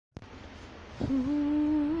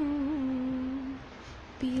Mm,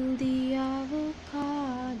 Peel the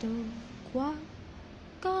avocado,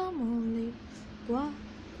 guacamole,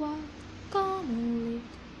 guacamole.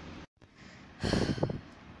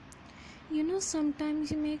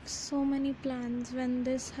 Sometimes you make so many plans. When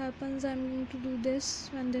this happens, I'm going to do this.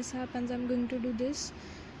 When this happens, I'm going to do this.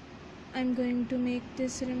 I'm going to make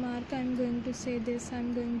this remark. I'm going to say this.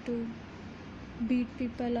 I'm going to beat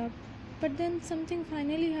people up. But then something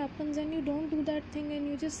finally happens and you don't do that thing and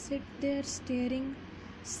you just sit there staring,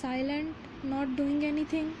 silent, not doing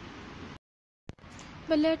anything.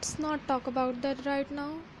 But let's not talk about that right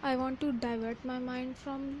now. I want to divert my mind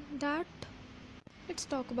from that. Let's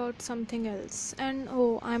talk about something else. And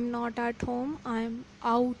oh, I'm not at home, I'm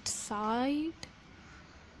outside.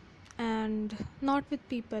 And not with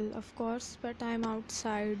people, of course, but I'm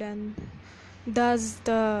outside and thus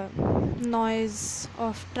the noise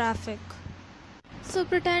of traffic. So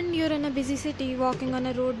pretend you're in a busy city walking on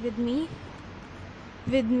a road with me,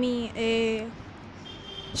 a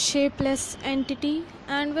shapeless entity,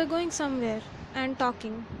 and we're going somewhere and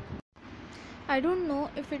talking. I don't know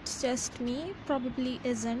if it's just me, probably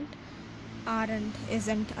isn't, I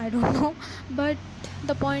don't know, but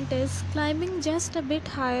the point is climbing just a bit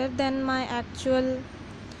higher than my actual,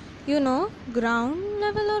 ground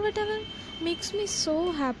level or whatever makes me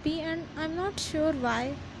so happy, and I'm not sure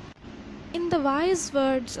why. In the wise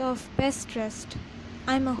words of Best Dressed,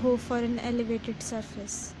 I'm a hoe for an elevated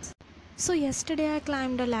surface. So yesterday I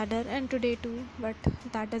climbed a ladder, and today too, but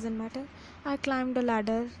that doesn't matter. I climbed a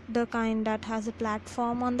ladder, the kind that has a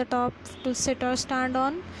platform on the top to sit or stand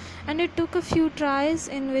on, and it took a few tries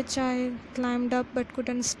in which I climbed up but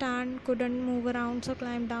couldn't stand, couldn't move around, so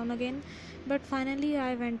climbed down again. But finally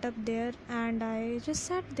I went up there and I just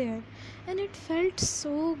sat there, and it felt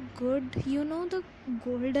so good. The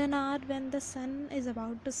golden hour when the sun is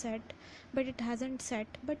about to set, but it hasn't set,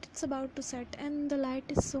 but it's about to set, and the light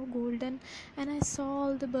is so golden, and I saw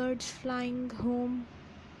all the birds flying home,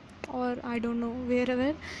 or I don't know,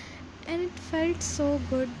 wherever, and it felt so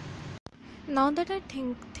good. Now that I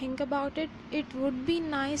think about it, it would be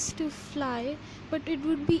nice to fly, but it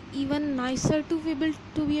would be even nicer to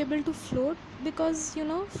be able to float, because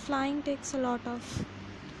flying takes a lot of,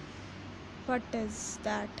 what is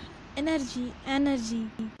that, energy.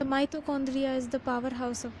 The mitochondria is the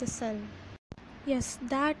powerhouse of the cell. Yes,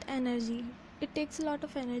 that energy. It takes a lot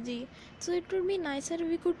of energy. So it would be nicer if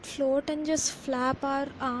we could float and just flap our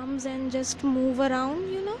arms and just move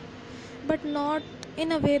around, but not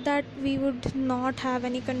in a way that we would not have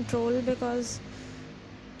any control, because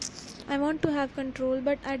I want to have control,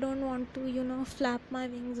 but I don't want to, flap my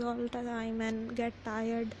wings all the time and get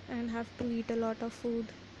tired and have to eat a lot of food.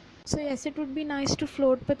 So yes, it would be nice to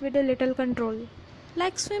float, but with a little control.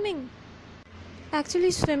 Like swimming.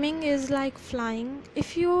 Actually, swimming is like flying.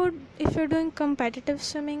 If you're doing competitive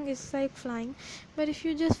swimming, it's like flying. But if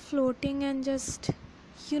you're just floating and just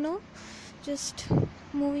you know just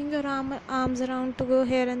moving your arms around to go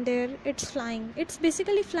here and there, it's flying. It's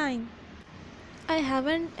basically flying. I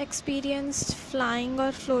haven't experienced flying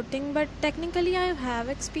or floating, but technically I have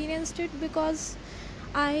experienced it, because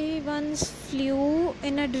I once flew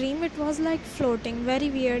in a dream. It was like floating. Very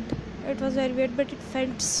weird. It was very weird, but it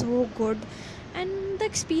felt so good. And the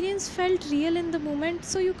experience felt real in the moment,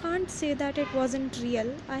 so you can't say that it wasn't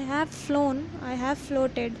real. I have flown, I have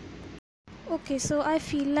floated. Okay, so I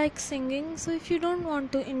feel like singing. So if you don't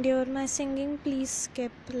want to endure my singing, please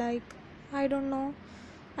skip. Like, I don't know.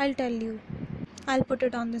 I'll tell you. I'll put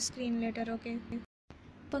it on the screen later, okay?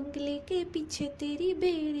 पंगले के पीछे तेरी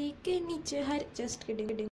बेड़ी के नीचे हर just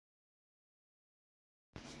kidding.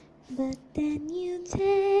 But then you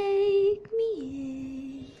take me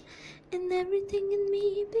in, and everything in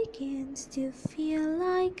me begins to feel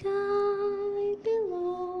like I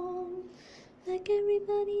belong, like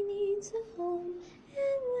everybody needs a home.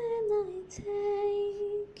 And when I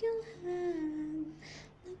take your hand,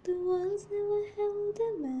 like the world's never held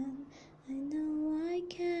a man, I know I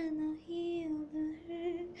cannot heal the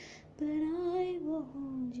hurt, but I will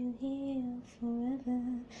hold you here forever.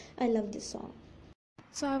 I love this song.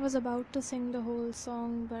 So I was about to sing the whole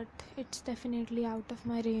song, but it's definitely out of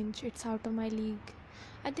my range. It's out of my league.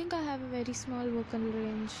 I think I have a very small vocal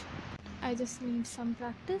range. I just need some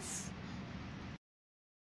practice.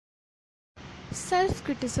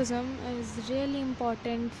 Self-criticism is really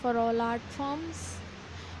important for all art forms.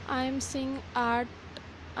 I am saying art.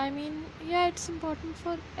 It's important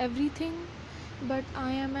for everything, but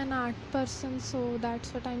I am an art person, so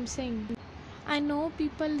that's what I'm saying. I know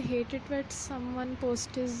people hate it when someone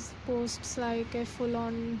posts like a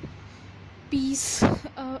full-on piece,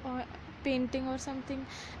 or painting or something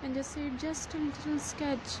and just say just a little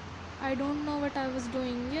sketch. I don't know what I was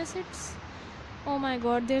doing. Yes, it's, oh my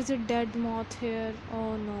god, there's a dead moth here.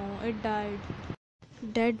 Oh no, it died.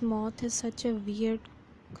 Dead moth is such a weird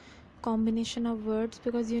combination of words,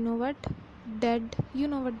 because you know what? Dead, you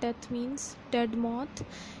know what death means? Dead moth.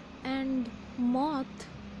 And moth,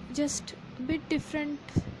 just a bit different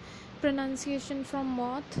pronunciation from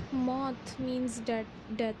moth. Moth means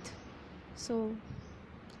death. So,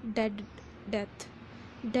 dead death.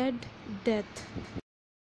 Dead death.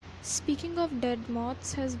 Speaking of dead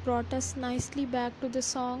moths has brought us nicely back to the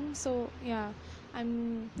song. So yeah,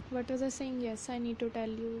 what was I saying? Yes, I need to tell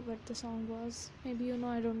you what the song was. Maybe you know,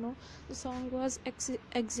 I don't know. The song was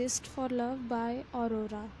Exist for Love by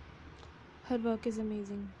Aurora. Her work is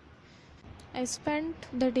amazing. I spent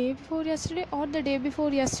the day before yesterday, or the day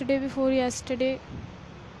before yesterday,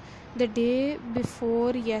 the day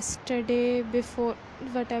before yesterday, before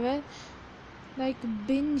whatever, like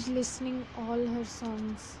binge listening all her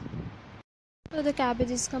songs. So the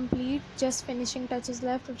cabbage is complete, just finishing touches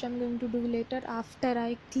left, which I'm going to do later after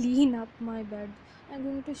I clean up my bed. I'm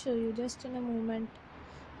going to show you just in a moment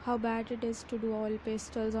how bad it is to do oil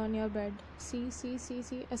pastels on your bed. See,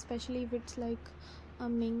 especially if it's like a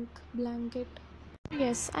mink blanket.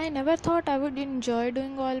 Yes, I never thought I would enjoy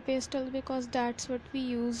doing oil pastels because that's what we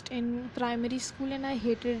used in primary school and I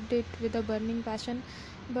hated it with a burning passion.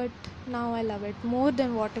 But now I love it more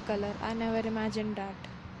than watercolor. I never imagined that.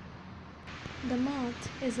 The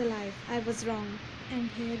moth is alive. I was wrong. And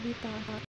here we part.